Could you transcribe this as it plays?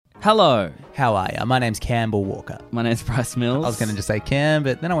Hello. How are you? My name's Campbell Walker. My name's Bryce Mills. I was going to just say Cam,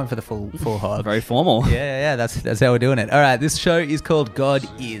 but then I went for the full hog. Very formal. Yeah, that's how we're doing it. All right, this show is called God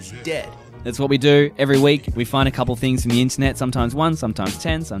is Dead. That's what we do every week. We find a couple things from the internet, sometimes 1, sometimes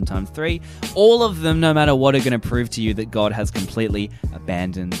 10, sometimes 3. All of them, no matter what, are going to prove to you that God has completely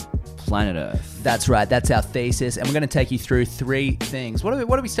abandoned planet Earth. That's right. That's our thesis, and we're going to take you through 3 things. What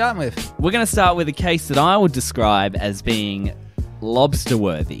are we starting with? We're going to start with a case that I would describe as being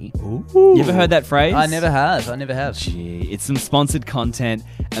lobster-worthy. Ooh. You ever heard that phrase? I never have. Gee, it's some sponsored content.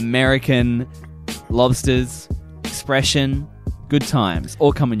 American lobsters, expression, good times,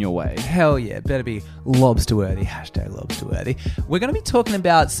 all coming your way. Hell yeah, better be lobster-worthy. #lobster-worthy. We're going to be talking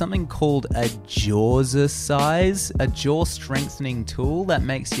about something called a Jawzrsize, a jaw-strengthening tool that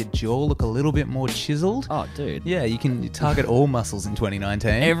makes your jaw look a little bit more chiseled. Oh, dude. Yeah, you can target all muscles in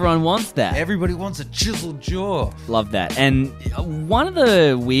 2019. Everyone wants that. Everybody wants a chiseled jaw. Love that. And one of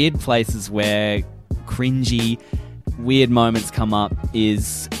the weird places where cringy, weird moments come up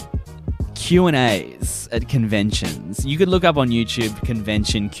is Q&As at conventions. You could look up on YouTube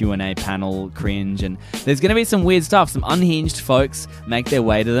convention Q&A panel cringe, and there's going to be some weird stuff. Some unhinged folks make their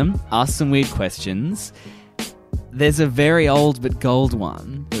way to them, ask some weird questions. There's a very old but gold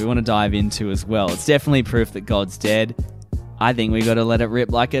one that we want to dive into as well. It's definitely proof that God's dead. I think we got to let it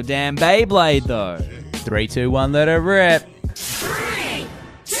rip like a damn Beyblade, though. 3, 2, 1, let it rip. 3,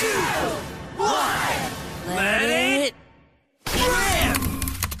 2, 1, let it rip!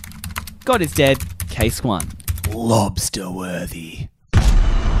 God is dead. Case 1. Lobster-worthy.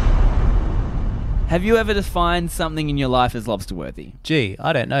 Have you ever defined something in your life as lobster-worthy? Gee,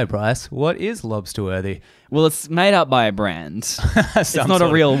 I don't know, Bryce. What is lobster-worthy? Well, it's made up by a brand. It's not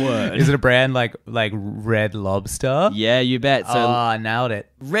a real word. Is it a brand like Red Lobster? Yeah, you bet. So, I nailed it.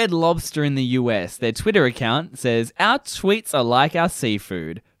 Red Lobster in the US, their Twitter account says, "Our tweets are like our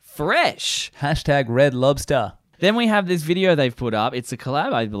seafood. Fresh." #Red Lobster. Then we have this video they've put up. It's a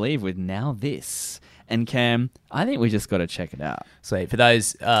collab, I believe, with Now This. And Cam, I think we just got to check it out. Sweet. For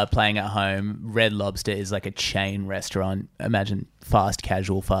those playing at home, Red Lobster is like a chain restaurant. Imagine fast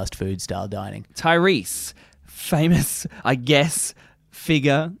casual, fast food style dining. Tyrese, famous, I guess,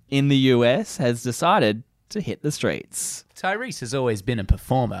 figure in the US, has decided to hit the streets. Tyrese has always been a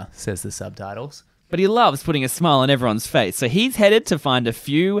performer, says the subtitles. But he loves putting a smile on everyone's face. So he's headed to find a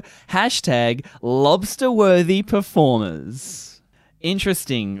few #lobster-worthy performers.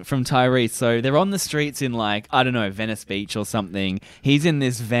 Interesting from Tyrese. So they're on the streets in Venice Beach or something. He's in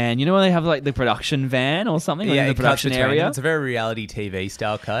this van. You know where they have like the production van or something? Like in the production area? It's a very reality TV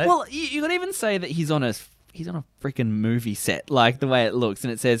style cut. Well, you could even say that he's on a freaking movie set, like the way it looks.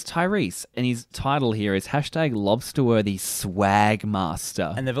 And it says Tyrese, and his title here is #lobster-worthy swag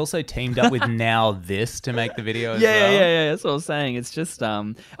master. And they've also teamed up with Now This to make the video as well. Yeah. That's what I was saying. It's just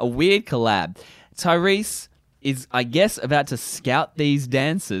a weird collab. Tyrese is, I guess, about to scout these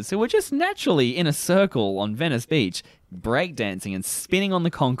dancers who are just naturally in a circle on Venice Beach, breakdancing and spinning on the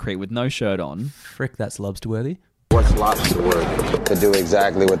concrete with no shirt on. Frick, that's lobster-worthy. What's lobster-worthy? To do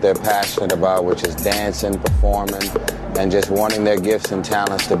exactly what they're passionate about, which is dancing, performing, and just wanting their gifts and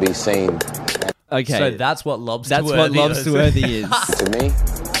talents to be seen. Okay. So that's what lobster-worthy That's what lobster-worthy is. To me,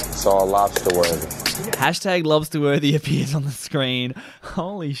 it's all lobster-worthy. #lobster-worthy appears on the screen.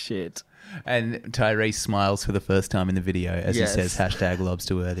 Holy shit. And Tyrese smiles for the first time in the video as Yes. he says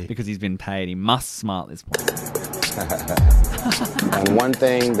 #lobster-worthy. Because he's been paid. He must smile at this point. And one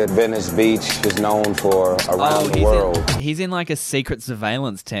thing that Venice Beach is known for around the world. He's in like a secret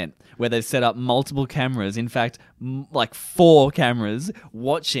surveillance tent where they've set up multiple cameras. In fact, like 4 cameras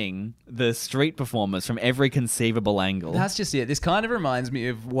watching the street performers from every conceivable angle. That's just it. This kind of reminds me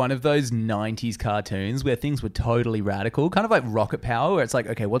of one of those 90s cartoons where things were totally radical, kind of like Rocket Power, where it's like,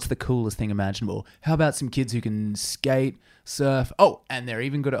 okay, what's the coolest thing imaginable? How about some kids who can skate, surf? Oh, and they're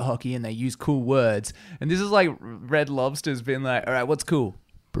even good at hockey and they use cool words. And this is like Red Lobster's been like, all right, what's cool?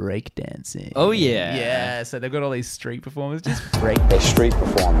 Breakdancing. Oh, yeah. Yeah, so they've got all these street performers just break. They're street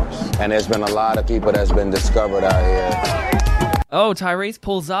performers. And there's been a lot of people that's been discovered out here. Oh, Tyrese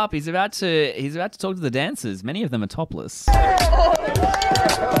pulls up. He's about to talk to the dancers. Many of them are topless. Yeah.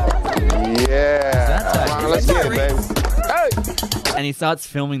 Let's get it, baby. Hey! And he starts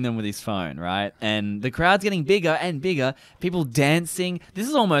filming them with his phone, right? And the crowd's getting bigger and bigger. People dancing. This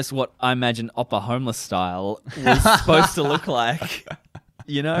is almost what I imagine Oppa Homeless style was supposed to look like.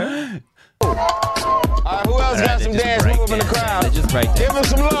 You know? All right, who else got some dance move in the crowd? They just break Give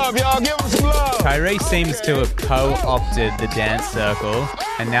dance. him some love, y'all. Give him some love. Tyrese seems to have co-opted the dance circle,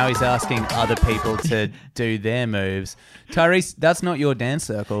 and now he's asking other people to do their moves. Tyrese, that's not your dance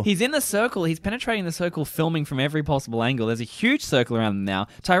circle. He's in the circle. He's penetrating the circle, filming from every possible angle. There's a huge circle around them now.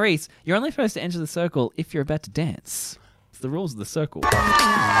 Tyrese, you're only supposed to enter the circle if you're about to dance. It's the rules of the circle.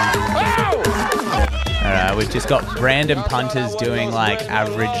 All right, we've just got random punters doing like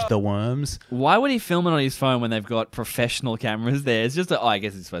average the worms. Why would he film it on his phone when they've got professional cameras there? It's just I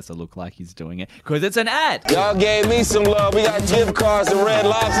guess he's supposed to look like he's doing it because it's an ad. Y'all gave me some love. We got gift cards to Red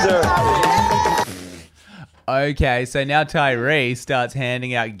Lobster. Okay, so now Tyrese starts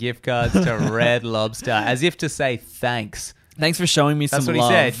handing out gift cards to Red Lobster as if to say thanks. Thanks for showing me That's some what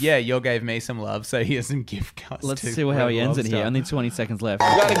love. he said. Yeah, you gave me some love, so here's some gift cards. Let's to see how Red he ends it Lobster. here. Only 20 seconds left.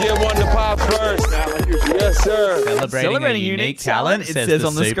 Gotta give one to Pop first. Yes, sir. Celebrating a unique talent, it says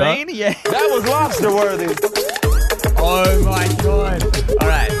on the super. screen. Yeah. That was lobster worthy. Oh my god. All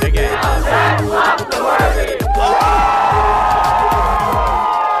right, okay.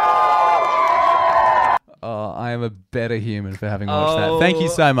 Oh, I am a better human for having watched that. Thank you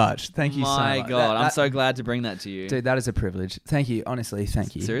so much. Thank you so My much. God, I'm That- so glad to bring that to you. Dude, that is a privilege. Thank you. Honestly,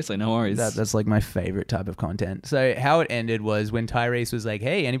 thank you. Seriously, no worries. That's like my favorite type of content. So how it ended was when Tyrese was like,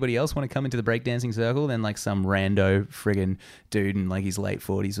 hey, anybody else want to come into the breakdancing circle? Then like some rando friggin' dude in like his late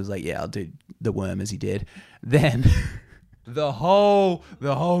 40s was like, yeah, I'll do the worm as he did. Then the whole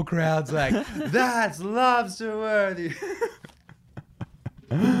crowd's like, that's lobster worthy.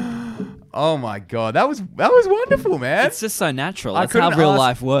 Oh my god, that was wonderful, man. It's just so natural. I That's how couldn't real ask-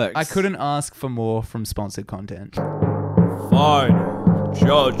 life works. I couldn't ask for more from sponsored content. Final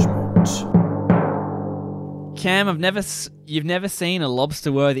judgment. Cam, you've never seen a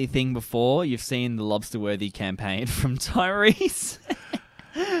lobster-worthy thing before. You've seen the lobster-worthy campaign from Tyrese.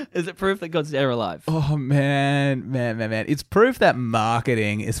 Is it proof that God's dead or alive? Oh man. It's proof that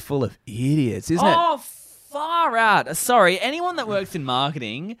marketing is full of idiots, isn't it? Oh, far out. Sorry, anyone that works in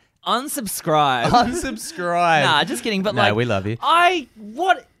marketing, unsubscribe. Unsubscribe. Nah, just kidding. But No, like, we love you.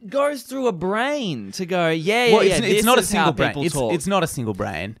 What goes through a brain to go? Yeah, Well, yeah. it's This not a is single how brain. people It's, talk. it's not a single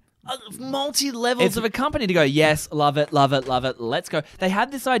brain. Multi levels It's- of a company to go. Yes, love it, love it, love it. Let's go. They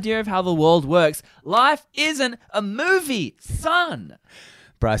had this idea of how the world works. Life isn't a movie, son.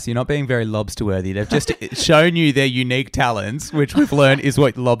 Bryce, you're not being very lobster-worthy. They've just shown you their unique talents, which we've learned is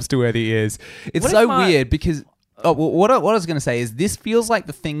what lobster-worthy is. It's What so if I- weird because... Oh, well, what I was going to say is this feels like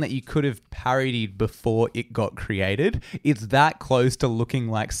the thing that you could have parodied before it got created. It's that close to looking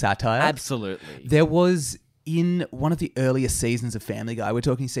like satire. Absolutely. There was in one of the earliest seasons of Family Guy, we're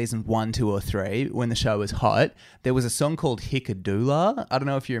talking season 1, 2, or 3, when the show was hot, there was a song called Hickadoola. I don't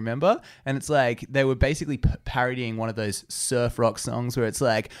know if you remember. And it's like they were basically parodying one of those surf rock songs where it's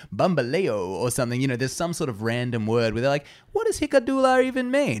like Bumbaleo or something. You know, there's some sort of random word where they're like, what does Hickadoola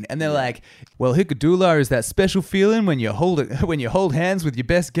even mean? And they're like, well, Hickadoola is that special feeling when you hold hands with your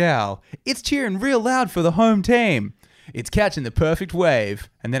best gal. It's cheering real loud for the home team. It's catching the perfect wave.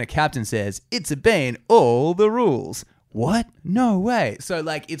 And then a captain says, it's obeying all the rules. What? No way. So,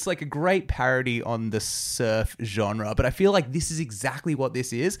 like, it's like a great parody on the surf genre, but I feel like this is exactly what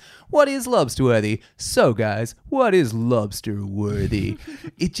this is. What is lobster-worthy? So, guys, what is lobster-worthy?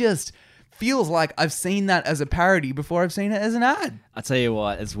 It just feels like I've seen that as a parody before I've seen it as an ad. I tell you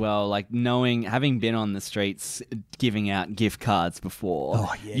what, as well, like having been on the streets giving out gift cards before,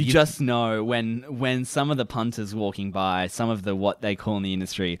 Oh, yeah, you you- just know when some of the punters walking by, some of the what they call in the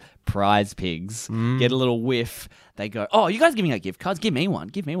industry prize pigs, get a little whiff. They go, oh, you guys giving out gift cards? Give me one.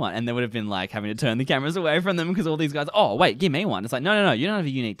 And they would have been like having to turn the cameras away from them because all these guys, oh, wait, give me one. It's like, no, you don't have a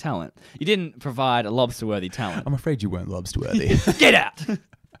unique talent. You didn't provide a lobster-worthy talent. I'm afraid you weren't lobster-worthy. Get out!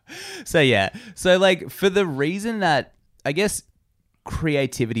 So like for the reason that I guess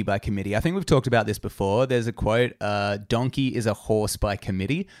creativity by committee, I think we've talked about this before. There's a quote, donkey is a horse by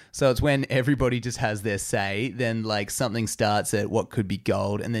committee. So it's when everybody just has their say, then like something starts at what could be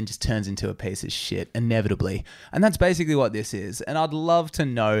gold and then just turns into a piece of shit inevitably. And that's basically what this is. And I'd love to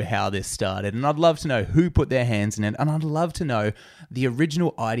know how this started, and I'd love to know who put their hands in it, and I'd love to know the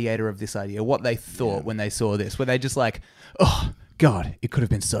original ideator of this idea, what they thought when they saw this. Were they just like, oh God, it could have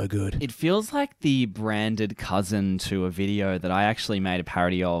been so good. It feels like the branded cousin to a video that I actually made a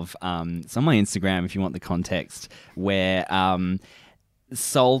parody of. It's on my Instagram if you want the context, where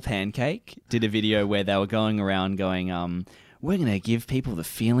Soul Pancake did a video where they were going around going, we're going to give people the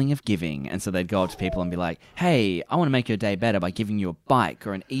feeling of giving. And so they'd go up to people and be like, hey, I want to make your day better by giving you a bike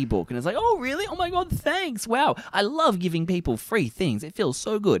or an ebook. And it's like, oh, really? Oh, my God, thanks. Wow. I love giving people free things. It feels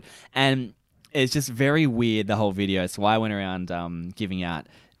so good. And it's just very weird, the whole video. So I went around giving out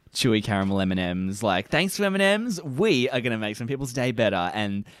chewy caramel M&Ms. Like, thanks to M&Ms, we are going to make some people's day better,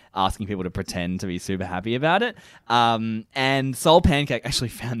 and asking people to pretend to be super happy about it. And Soul Pancake actually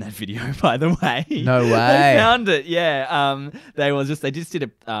found that video, by the way. No way. They found it, yeah. They just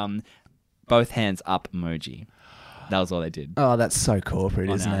did a both hands up emoji. That was all they did. Oh, that's so corporate,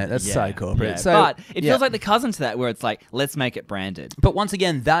 isn't it? That's so corporate. Yeah. So, but it feels like the cousin to that, where it's like, let's make it branded. But once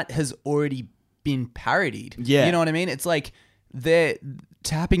again, that has already been parodied. Yeah. You know what I mean? It's like they're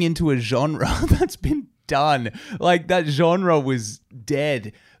tapping into a genre that's been done. Like, that genre was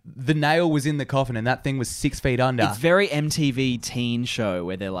dead. The nail was in the coffin and that thing was 6 feet under. It's very MTV teen show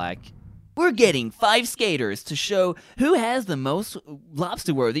where they're like, we're getting 5 skaters to show who has the most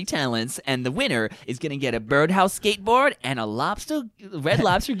lobster-worthy talents, and the winner is going to get a Birdhouse skateboard and a Red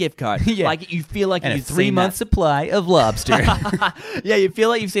Lobster gift card. Yeah. Like, you feel like and you've a 3-month supply of lobster. Yeah, you feel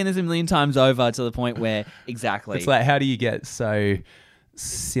like you've seen this a million times over, to the point where, exactly. It's like, how do you get so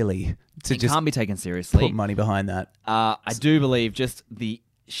silly to it just can't be taken seriously. put money behind that? I do believe just the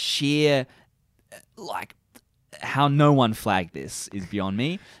sheer, like, how no one flagged this is beyond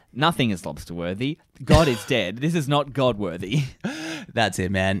me. Nothing is lobster worthy. God is dead. This is not God worthy. That's it,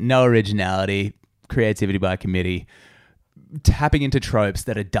 man. No originality, creativity by committee, tapping into tropes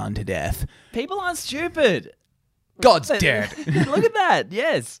that are done to death. People aren't stupid. God's dead. Look at that.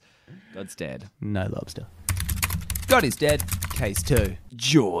 Yes. God's dead. No lobster. God is dead. Case 2.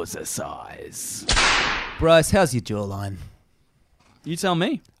 Jaws a size. Bryce, how's your jawline? You tell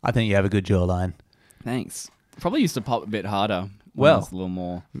me. I think you have a good jawline. Thanks. Probably used to pop a bit harder. Well. When I was a little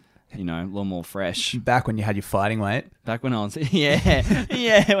more, a little more fresh. Back when you had your fighting weight. Back when I was,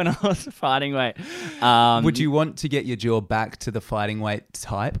 when I was fighting weight. Would you want to get your jaw back to the fighting weight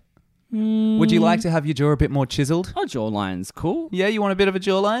type? Would you like to have your jaw a bit more chiseled? Oh, jawline's cool. Yeah, you want a bit of a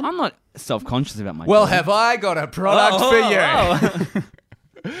jawline? I'm not self-conscious about my Well, jaw. have I got a product for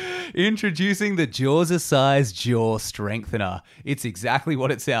you? Introducing the Jaws-a-Size Jaw Strengthener. It's exactly what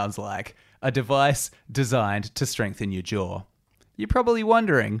it sounds like. A device designed to strengthen your jaw. You're probably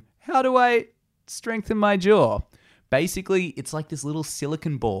wondering, how do I strengthen my jaw? Basically, it's like this little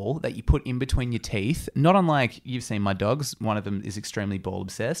silicone ball that you put in between your teeth. Not unlike, you've seen my dogs. One of them is extremely ball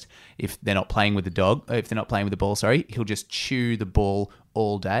obsessed. If they're not playing with the ball, he'll just chew the ball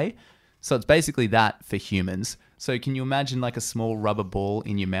all day. So it's basically that for humans. So can you imagine like a small rubber ball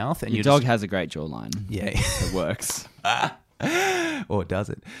in your mouth? And Your dog has a great jawline. Yeah. It works. Or does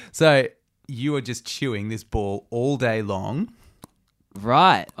it? So you are just chewing this ball all day long.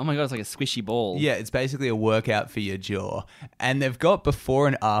 Right. Oh my God, it's like a squishy ball. Yeah, it's basically a workout for your jaw. And they've got before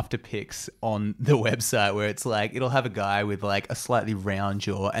and after pics on the website where it's like, it'll have a guy with like a slightly round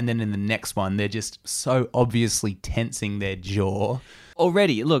jaw. And then in the next one, they're just so obviously tensing their jaw.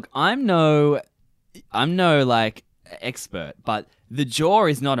 Already, look, I'm no like expert, but the jaw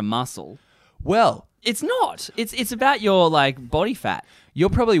is not a muscle. Well, It's not. It's about your like body fat. you're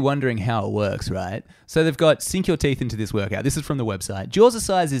probably wondering how it works, right? So they've got sink your teeth into this workout. This is from the website.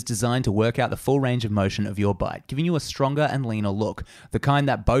 Jaws-a-Size is designed to work out the full range of motion of your bite, giving you a stronger and leaner look, the kind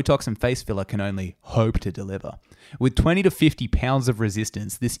that Botox and face filler can only hope to deliver. With 20 to 50 pounds of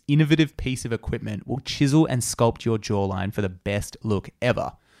resistance, this innovative piece of equipment will chisel and sculpt your jawline for the best look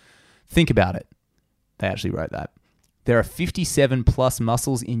ever. Think about it. They actually wrote that. There are 57 plus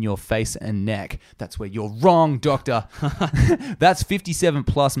muscles in your face and neck. That's where you're wrong, doctor. That's 57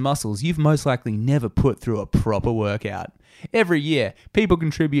 plus muscles you've most likely never put through a proper workout. Every year, people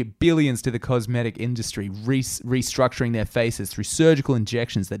contribute billions to the cosmetic industry, restructuring their faces through surgical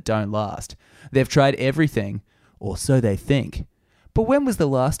injections that don't last. They've tried everything, or so they think. But when was the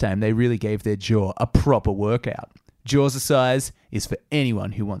last time they really gave their jaw a proper workout? Jaws-a-Size is for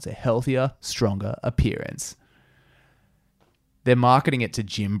anyone who wants a healthier, stronger appearance. They're marketing it to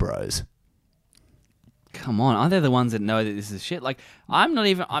gym bros. Come on, aren't they the ones that know that this is shit? Like,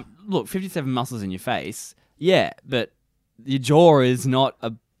 look, 57 muscles in your face, yeah, but your jaw is not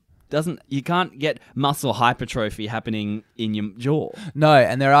you can't get muscle hypertrophy happening in your jaw. No,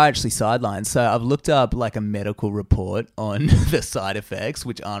 and there are actually sidelines. So I've looked up like a medical report on the side effects,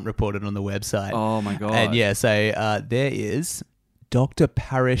 which aren't reported on the website. Oh my God. And yeah, so there is Dr.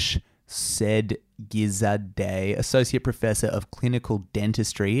 Parish Gizadeh, Associate Professor of Clinical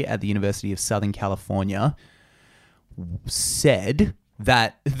Dentistry at the University of Southern California, said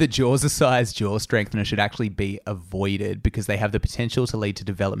that the Jaws-a-Size jaw strengthener should actually be avoided because they have the potential to lead to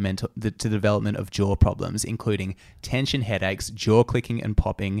development of jaw problems, including tension headaches, jaw clicking and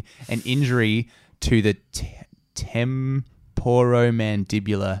popping, and injury to the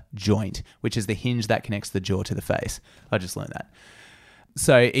temporomandibular joint, which is the hinge that connects the jaw to the face. I just learned that.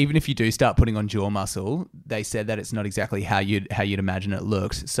 So even if you do start putting on jaw muscle, they said that it's not exactly how you'd imagine it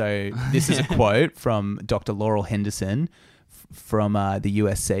looked. So this is a quote from Dr. Laurel Henderson from the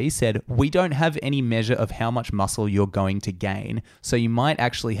USC, said, "We don't have any measure of how much muscle you're going to gain, so you might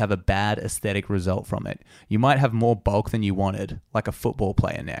actually have a bad aesthetic result from it. You might have more bulk than you wanted, like a football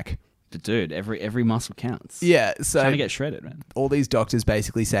player neck." But dude, every muscle counts. Yeah, so Trying to get shredded, man. all these doctors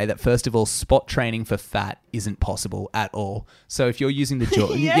basically say that, first of all, spot training for fat isn't possible at all. So if you're using the jaw...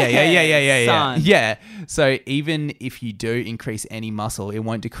 Son. Yeah. So even if you do increase any muscle, it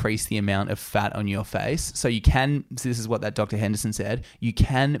won't decrease the amount of fat on your face. So you can... This is what that Dr. Henderson said. You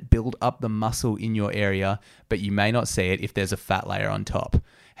can build up the muscle in your area, but you may not see it if there's a fat layer on top.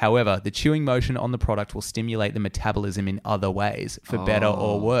 However, the chewing motion on the product will stimulate the metabolism in other ways, for better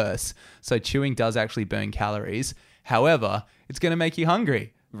or worse. So chewing does actually burn calories. However, it's going to make you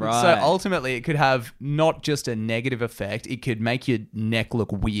hungry. Right. So ultimately, it could have not just a negative effect. It could make your neck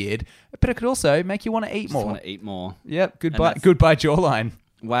look weird, but it could also make you want to eat more. Want to eat more. Yep. Goodbye jawline.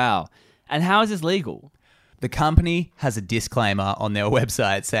 Wow. And how is this legal? The company has a disclaimer on their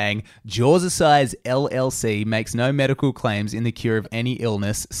website saying, Jawzrsize LLC makes no medical claims in the cure of any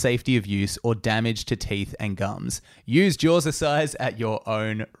illness, safety of use, or damage to teeth and gums. Use Jawzrsize at your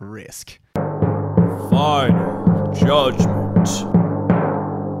own risk. Final judgment.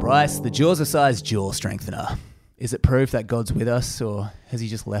 Bryce, the Jawzrsize jaw strengthener. Is it proof that God's with us, or has he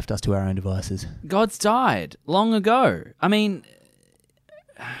just left us to our own devices? God's died long ago. I mean...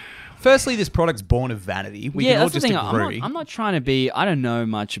 Firstly, this product's born of vanity. We can all that's the just thing. agree. I'm not trying to be... I don't know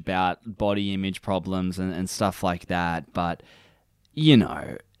much about body image problems and stuff like that, but, you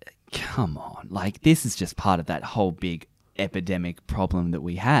know, come on. Like, this is just part of that whole big epidemic problem that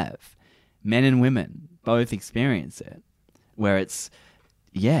we have. Men and women both experience it, where it's,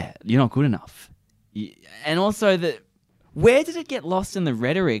 yeah, you're not good enough. And also that, where did it get lost in the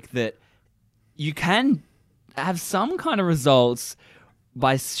rhetoric that you can have some kind of results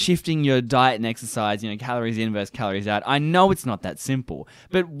by shifting your diet and exercise, calories in versus calories out? I know it's not that simple,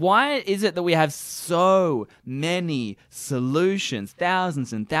 but why is it that we have so many solutions,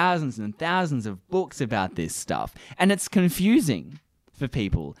 thousands and thousands and thousands of books about this stuff, and it's confusing for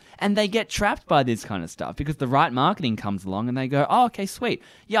people, and they get trapped by this kind of stuff because the right marketing comes along and they go, oh, okay, sweet.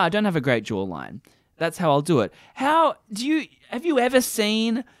 Yeah, I don't have a great jawline. That's how I'll do it. Have you ever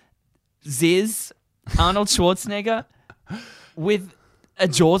seen Ziz, Arnold Schwarzenegger, with a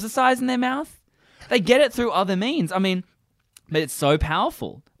Jawzrsize in their mouth? They get it through other means. I mean, but it's so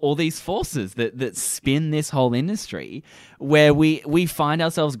powerful. All these forces that spin this whole industry, where we find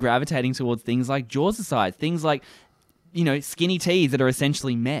ourselves gravitating towards things like Jawzrsize, things like, skinny teas that are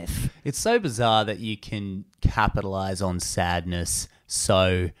essentially meth. It's so bizarre that you can capitalize on sadness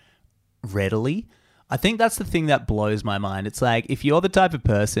so readily. I think that's the thing that blows my mind. It's like, if you're the type of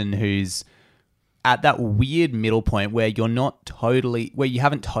person who's at that weird middle point where you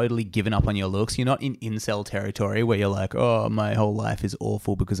haven't totally given up on your looks, you're not in incel territory where you're like, oh, my whole life is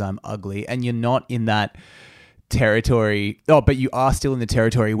awful because I'm ugly, and you're not in that territory, but you are still in the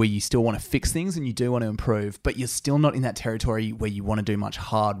territory where you still want to fix things and you do want to improve, but you're still not in that territory where you want to do much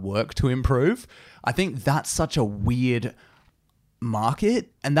hard work to improve. I think that's such a weird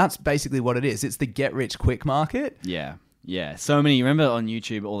market, and that's basically what it is. It's the get rich quick market. Yeah. Yeah, so many. You remember on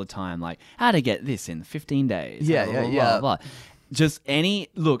YouTube all the time, like, how to get this in 15 days. Yeah. Just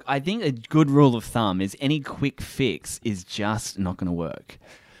look, I think a good rule of thumb is any quick fix is just not going to work.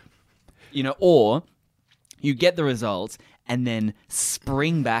 Or you get the results and then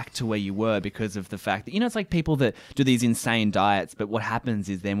spring back to where you were because of the fact that, it's like people that do these insane diets, but what happens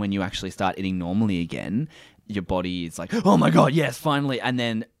is then when you actually start eating normally again, your body is like, oh my God, yes, finally. And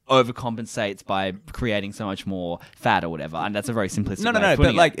then overcompensates by creating so much more fat or whatever, and that's a very simplistic way of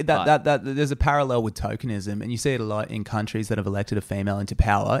putting it. That there's a parallel with tokenism, and you see it a lot in countries that have elected a female into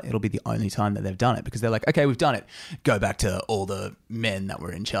power. It'll be the only time that they've done it because they're like, okay, we've done it. Go back to all the men that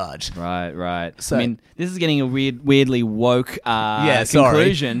were in charge. Right. So, I mean, this is getting a weirdly woke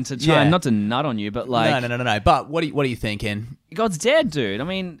conclusion to try not to nut on you, but like, no. But what are you thinking? God's dead, dude. I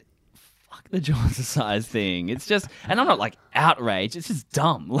mean, the Jawzrsize thing. It's just, and I'm not like outraged. It's just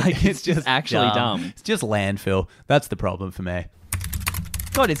dumb. Like, it's just actually dumb. It's just landfill. That's the problem for me.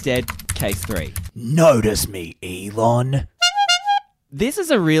 God is dead. Case 3. Notice me, Elon. This is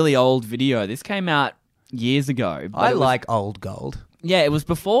a really old video. This came out years ago. I like old gold. Yeah, it was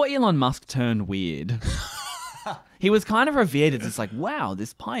before Elon Musk turned weird. He was kind of revered as this like, wow,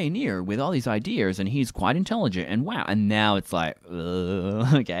 this pioneer with all these ideas, and he's quite intelligent, and wow. And now it's like,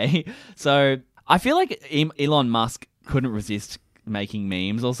 okay. So I feel like Elon Musk couldn't resist making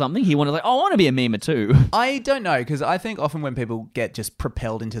memes or something? He wanted I want to be a memer too. I don't know, because I think often when people get just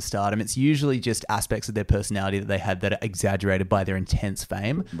propelled into stardom, it's usually just aspects of their personality that they had that are exaggerated by their intense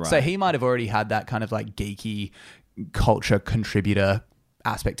fame. Right. So he might have already had that kind of like geeky culture contributor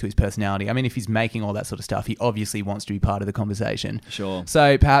aspect to his personality. I mean, if he's making all that sort of stuff, he obviously wants to be part of the conversation. Sure.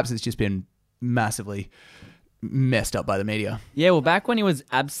 So perhaps it's just been massively messed up by the media. Yeah, well, back when he was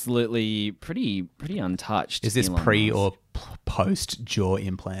absolutely pretty untouched. Is this Elon pre Musk. or post jaw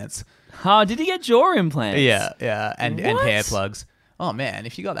implants? Oh, did he get jaw implants? Yeah, and What? hair plugs. Oh man,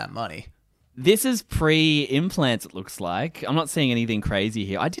 if you got that money. This is pre-implants, it looks like. I'm not seeing anything crazy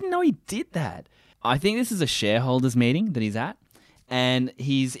here. I didn't know he did that. I think this is a shareholders meeting that he's at. And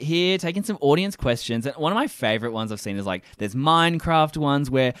he's here taking some audience questions. And one of my favorite ones I've seen is like, there's Minecraft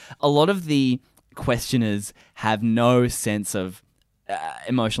ones where a lot of the questioners have no sense of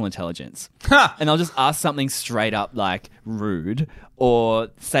emotional intelligence. And they'll just ask something straight up like rude, or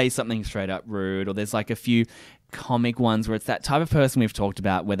say something straight up rude, or there's like a few comic ones where it's that type of person we've talked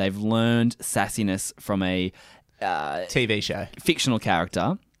about where they've learned sassiness from a TV show. fictional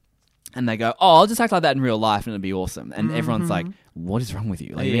character. And they go, I'll just act like that in real life and it'll be awesome. And everyone's like, what is wrong with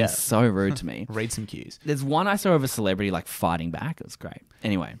you? Like, you're being so rude to me. Read some cues. There's one I saw of a celebrity like fighting back. It was great.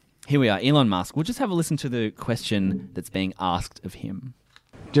 Anyway, here we are, Elon Musk. We'll just have a listen to the question that's being asked of him.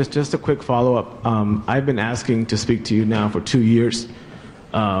 Just a quick follow-up. I've been asking to speak to you now for 2 years,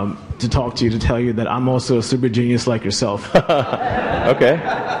 to talk to you, to tell you that I'm also a super genius like yourself. Okay.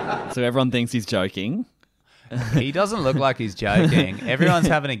 So everyone thinks he's joking. He doesn't look like he's joking. Everyone's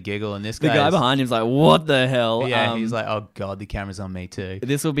having a giggle, and this The guy behind him's like, what the hell? Yeah, he's like, oh god, the camera's on me too.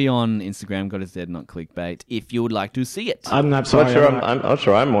 This will be on Instagram, God is Dead, not clickbait, if you would like to see it. I'm not I'm sorry. not sure I'm not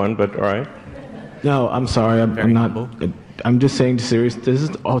sure I'm one, but all right. No, I'm sorry. I'm not. humble. I'm just saying serious. This is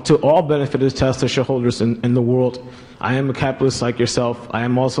to all benefit of Tesla shareholders in the world. I am a capitalist like yourself. I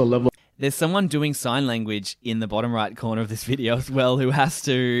am also a level. There's someone doing sign language in the bottom right corner of this video as well who has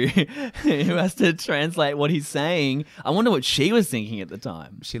to translate what he's saying. I wonder what she was thinking at the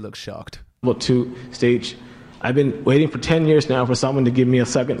time. She looks shocked. Level 2 stage. I've been waiting for 10 years now for someone to give me a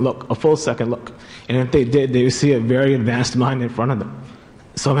second look, a full second look. And if they did, they would see a very advanced mind in front of them.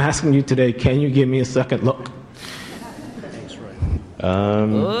 So I'm asking you today, can you give me a second look?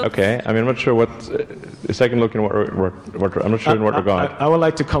 Okay. I mean, I'm not sure what a second look in what I'm not sure in what regard. I would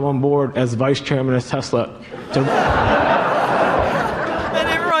like to come on board as vice chairman of Tesla. And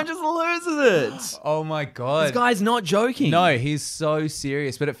everyone just loses it. Oh my god. This guy's not joking. No, he's so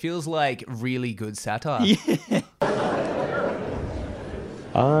serious, but it feels like really good satire.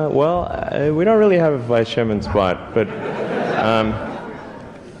 Well, we don't really have a vice chairman spot, but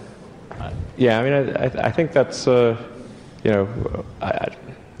yeah. I mean, I think that's I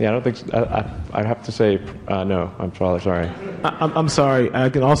don't think I'd have to say no. I'm sorry. I'm sorry. I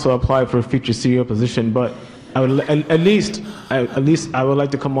can also apply for a future CEO position, but I would at least I would like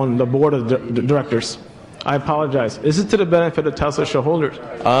to come on the board of the directors. I apologize. This is to the benefit of Tesla shareholders.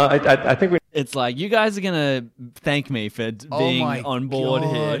 I think we. It's like, you guys are going to thank me for being on board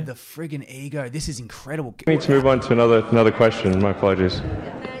here. The friggin' ego. This is incredible. We need to move on to another question. My apologies.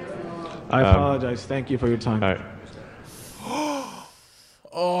 I apologize. Thank you for your time. All right.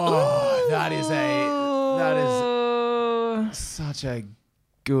 Oh, that is such a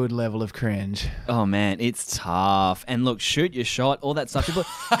good level of cringe. Oh man, it's tough. And look, shoot your shot, all that stuff.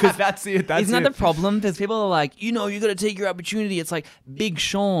 Because That's it. isn't that the problem? There's people are like, you got to take your opportunity. It's like Big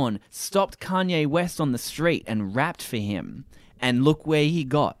Sean stopped Kanye West on the street and rapped for him, and look where he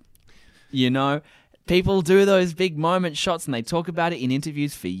got. People do those big moment shots and they talk about it in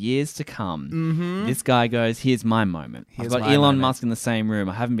interviews for years to come. Mm-hmm. This guy goes, here's my moment. I've got Elon Musk in the same room.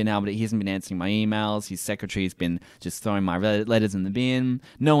 I haven't been able to, he hasn't been answering my emails. His secretary's been just throwing my letters in the bin.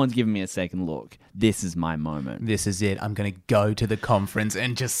 No one's given me a second look. This is my moment. This is it. I'm going to go to the conference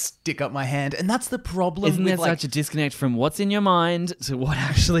and just stick up my hand. And that's the problem. Isn't there such a disconnect from what's in your mind to what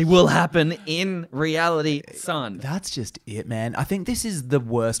actually will happen in reality, son? That's just it, man. I think this is the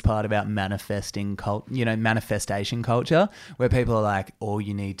worst part about manifestation culture, where people are like, all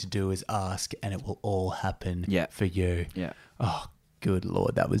you need to do is ask and it will all happen for you. Yeah. Oh, good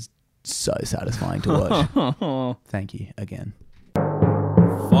Lord. That was so satisfying to watch. Thank you again.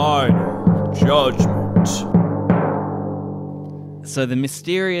 Final judgment. So the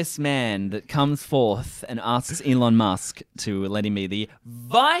mysterious man that comes forth and asks Elon Musk to let him be the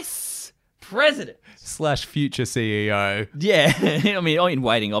vice president / future CEO. Yeah, I mean, in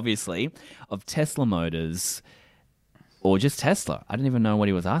waiting, obviously, of Tesla Motors, or just Tesla. I don't even know what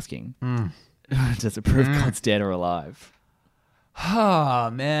he was asking. Does it prove God's dead or alive? Oh,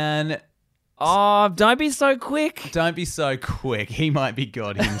 man. Oh, don't be so quick. Don't be so quick. He might be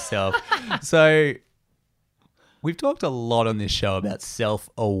God himself. So we've talked a lot on this show about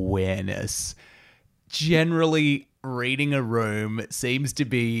self-awareness. Generally, reading a room seems to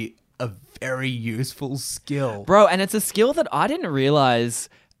be a very useful skill. Bro, and it's a skill that I didn't realize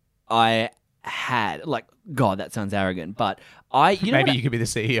I had. Like, God, that sounds arrogant, but Maybe you could be the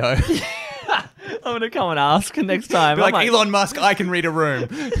CEO. I'm going to come and ask next time. Be like, Elon Musk, I can read a room.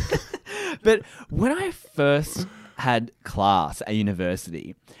 But when I first had class at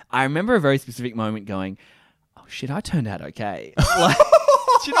university, I remember a very specific moment going, oh shit, I turned out okay. Like,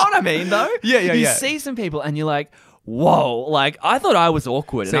 do you know what I mean though? Yeah. You see some people and you're like, whoa, like I thought I was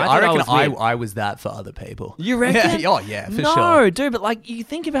awkward. See, and I reckon was weird. I was that for other people. You reckon? Yeah. Oh, yeah, for no, sure. dude, but like you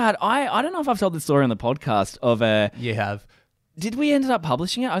think about, I don't know if I've told the story on the podcast of You have. did we end up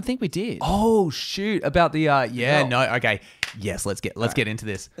publishing it? I think we did. Oh, shoot. About the, no, okay. Yes, let's get into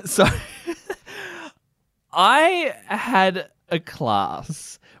this. So I had a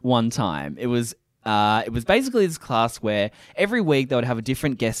class one time. It was basically this class where every week they would have a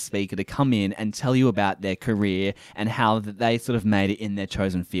different guest speaker to come in and tell you about their career and how they sort of made it in their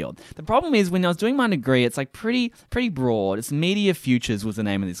chosen field. The problem is when I was doing my degree, it's like pretty broad. It's Media Futures was the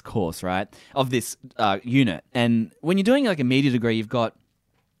name of this course, right? Of this unit. And when you're doing like a media degree, you've got,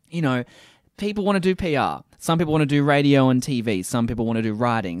 people want to do PR. Some people want to do radio and TV. Some people want to do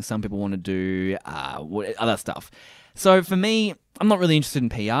writing. Some people want to do other stuff. So for me, I'm not really interested in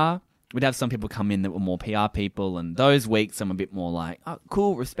PR. We'd have some people come in that were more PR people, and those weeks I'm a bit more like, oh,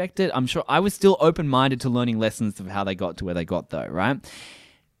 cool, respect it. I'm sure I was still open-minded to learning lessons of how they got to where they got though, right?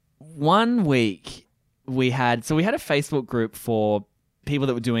 One week we had a Facebook group for people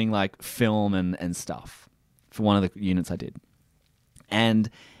that were doing like film and stuff for one of the units I did. And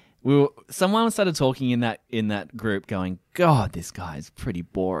someone started talking in that group going, God, this guy's pretty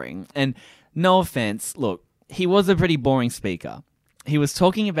boring. And no offense, look, he was a pretty boring speaker. He was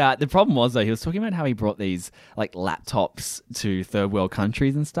talking about, the problem was though, he was talking about how he brought these like laptops to third world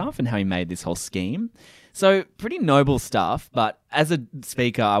countries and stuff and how he made this whole scheme. So pretty noble stuff, but as a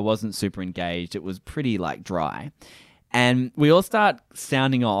speaker, I wasn't super engaged. It was pretty like dry. And we all start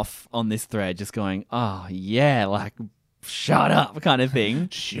sounding off on this thread, just going, oh yeah, like shut up kind of thing.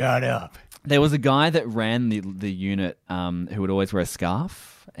 Shut up. There was a guy that ran the unit who would always wear a scarf.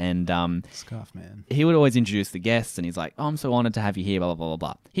 And Scarf man. He would always introduce the guests and he's like, oh, I'm so honored to have you here, blah, blah, blah,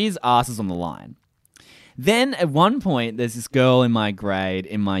 blah, blah. His ass is on the line. Then at one point, there's this girl in my grade,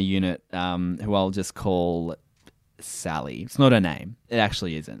 in my unit, who I'll just call Sally. It's not her name. It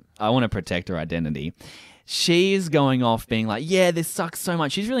actually isn't. I want to protect her identity. She's going off being like, yeah, this sucks so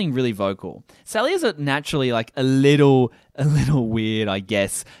much. She's really, really vocal. Sally is naturally like a little weird, I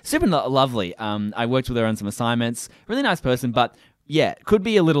guess. Super lovely. I worked with her on some assignments. Really nice person, but yeah, could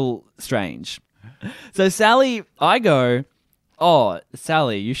be a little strange. So Sally, I go, oh,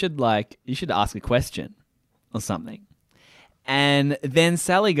 Sally, you should ask a question or something. And then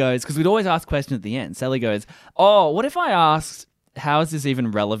Sally goes, because we'd always ask questions at the end. Sally goes, oh, what if I asked, how is this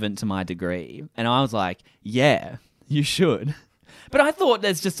even relevant to my degree? And I was like, yeah, you should. But I thought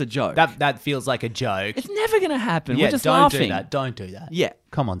that's just a joke. That feels like a joke. It's never going to happen. Yeah, We're just don't laughing. do that. Don't do that. Yeah.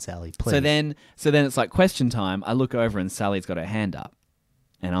 Come on, Sally, please. So then it's like question time. I look over and Sally's got her hand up.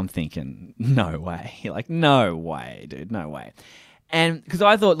 And I'm thinking, no way. Like, no way, dude. No way. And because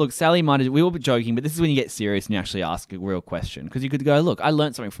I thought, look, Sally might have, we were joking, but this is when you get serious and you actually ask a real question. Because you could go, look, I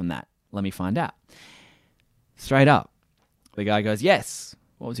learned something from that. Let me find out. Straight up. The guy goes, yes.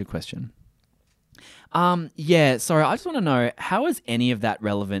 What was your question? Yeah, sorry, I just want to know, how is any of that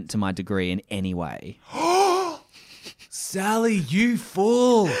relevant to my degree in any way? Sally, you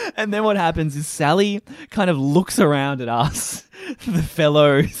fool. And then what happens is Sally kind of looks around at us, the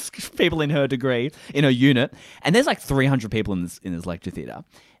fellow people in her degree, in her unit, and there's like 300 people in this lecture theatre.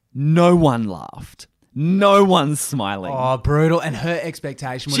 No one laughed. No one's smiling. Oh, brutal. And her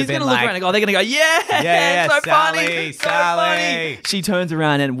expectation would She's have been going to look like, around and go, they're going to go, yeah, so Sally, funny, so Sally. funny. She turns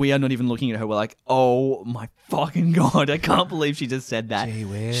around and we are not even looking at her. We're like, oh my fucking God, I can't believe she just said that. Gee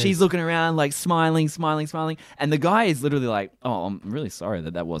whiz. She's looking around like smiling. And the guy is literally like, oh, I'm really sorry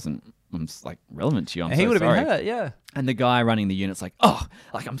that wasn't like relevant to you. I'm and he so would have sorry. been hurt, yeah. And the guy running the unit's like, oh,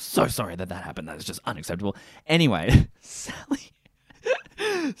 like I'm so sorry that happened. That is just unacceptable. Anyway,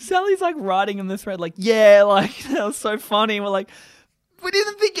 Sally's like writing in the thread like, yeah, like that was so funny. And we're like, we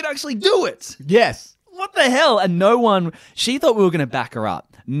didn't think you'd actually do it. Yes. What the hell? And she thought we were going to back her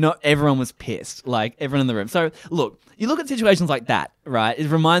up. No, everyone was pissed, like everyone in the room. So look, you look at situations like that, right? It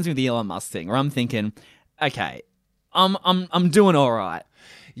reminds me of the Elon Musk thing where I'm thinking, okay, I'm doing all right.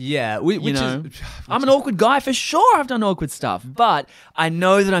 Yeah, You know, I'm an awkward guy for sure. I've done awkward stuff, but I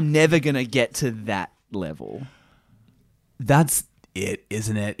know that I'm never gonna get to that level. That's it,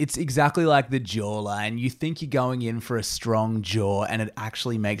 isn't it? It's exactly like the jawline. You think you're going in for a strong jaw, and it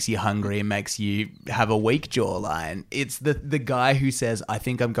actually makes you hungry and makes you have a weak jawline. It's the guy who says, I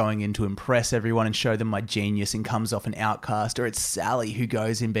think I'm going in to impress everyone and show them my genius, and comes off an outcast. Or it's Sally who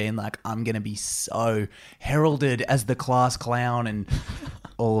goes in being like, I'm going to be so heralded as the class clown, and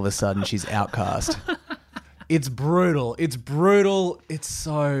all of a sudden she's outcast. It's brutal. It's brutal. It's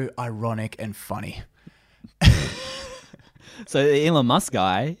so ironic and funny. So the Elon Musk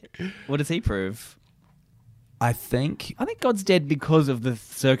guy, what does he prove? I think God's dead because of the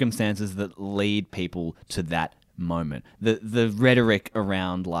circumstances that lead people to that moment. The rhetoric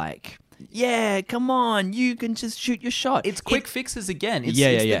around like, yeah, come on, you can just shoot your shot. it's quick fixes again. It's, Yeah,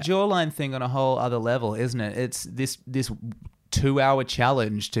 it's yeah. the jawline thing on a whole other level, isn't it? It's this 2-hour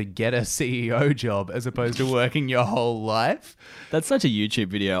challenge to get a CEO job as opposed to working your whole life. That's such a YouTube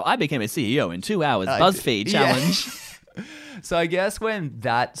video. I became a CEO in 2 hours. BuzzFeed yeah. challenge. So I guess when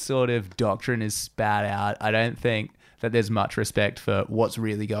that sort of doctrine is spat out, I don't think that there's much respect for what's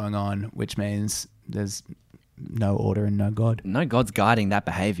really going on, which means there's no order and no God. No God's guiding that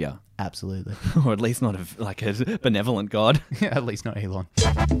behavior. Absolutely. Or at least not like a benevolent God. At least not Elon.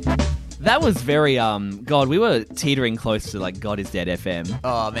 That was very, God, we were teetering close to like God is Dead FM.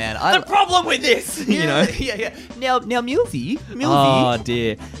 Oh, man. The problem with this, you know? Yeah. Now, Millsy. Oh,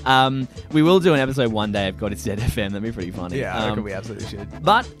 dear. We will do an episode one day of God is Dead FM. That'd be pretty funny. Yeah, I reckon we absolutely should.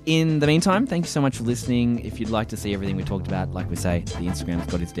 But in the meantime, thank you so much for listening. If you'd like to see everything we talked about, like we say, the Instagram is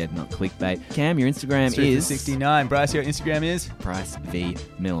God is Dead, not clickbait. Cam, your Instagram is 69. Bryce, your Instagram is? Price V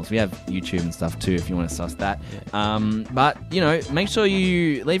Mills. We have YouTube and stuff too if you want to suss that. But, you know, make sure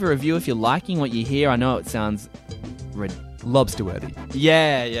you leave a review if you're liking what you hear. I know it sounds Lobster worthy.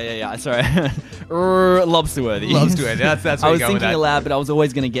 Yeah. Sorry. Lobster worthy. Lobster worthy. That's I where was you're going with thinking that. aloud, but I was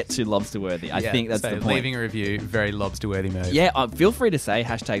always going to get to lobster worthy. I think that's so the point. Leaving a review, very lobster worthy move. Yeah, feel free to say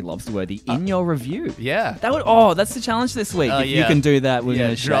hashtag lobster worthy in your review. Yeah. That's the challenge this week. If you yeah. can do that, we're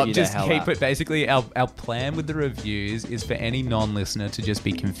going to shout you the just hell keep out. it. Basically, our plan with the reviews is for any non-listener to just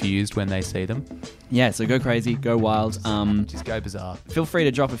be confused when they see them. Yeah, so go crazy, go wild. Just go bizarre. Feel free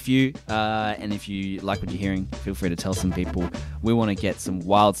to drop a few, and if you like what you're hearing, feel free to tell some people. We want to get some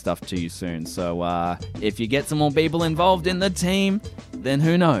wild stuff to you soon. So if you get some more people involved in the team, then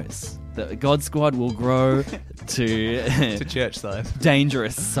who knows? The God Squad will grow to To church size.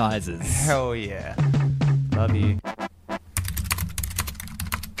 dangerous sizes. Hell yeah. Love you.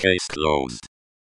 Case closed.